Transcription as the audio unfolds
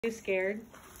You scared?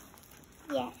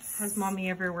 Yes. Has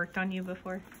mommy ever worked on you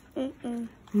before? Mm-mm.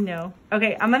 No.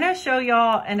 Okay, I'm gonna show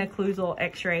y'all an occlusal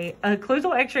x-ray.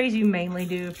 Occlusal x-rays you mainly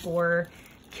do for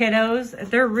kiddos.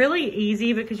 They're really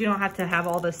easy because you don't have to have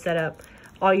all this set up.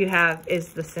 All you have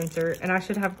is the sensor, and I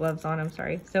should have gloves on, I'm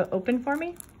sorry. So open for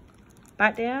me,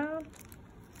 bite down.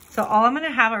 So all I'm gonna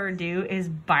have her do is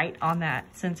bite on that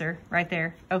sensor right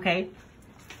there, okay?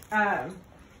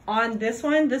 On this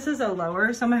one, this is a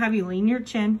lower, so I'm gonna have you lean your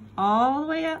chin all the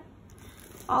way up.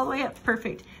 All the way up,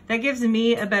 perfect. That gives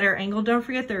me a better angle. Don't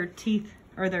forget their teeth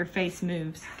or their face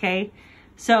moves, okay?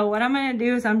 So what I'm gonna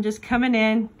do is I'm just coming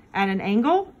in at an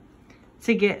angle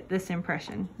to get this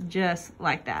impression, just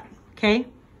like that, okay?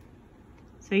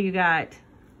 So you got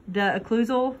the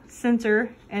occlusal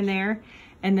sensor in there,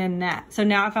 and then that. So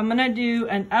now if I'm gonna do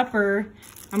an upper,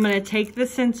 I'm gonna take the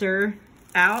sensor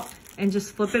out and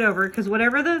just flip it over, because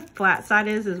whatever the flat side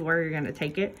is where you're gonna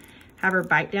take it. Have her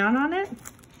bite down on it,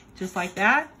 just like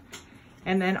that.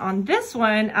 And then on this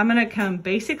one, I'm gonna come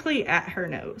basically at her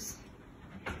nose.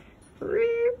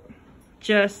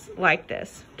 Just like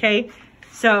this, okay?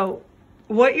 So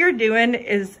what you're doing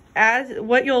is,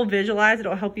 what you'll visualize,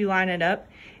 it'll help you line it up,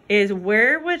 is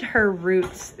where would her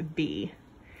roots be?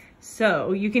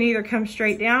 So you can either come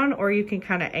straight down or you can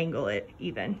kind of angle it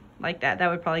even like that.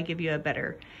 That would probably give you a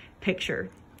better picture,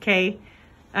 okay?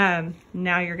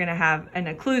 Now you're gonna have an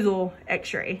occlusal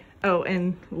x-ray. Oh,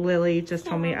 and Lily just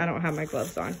told me I don't have my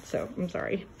gloves on, so I'm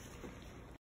sorry.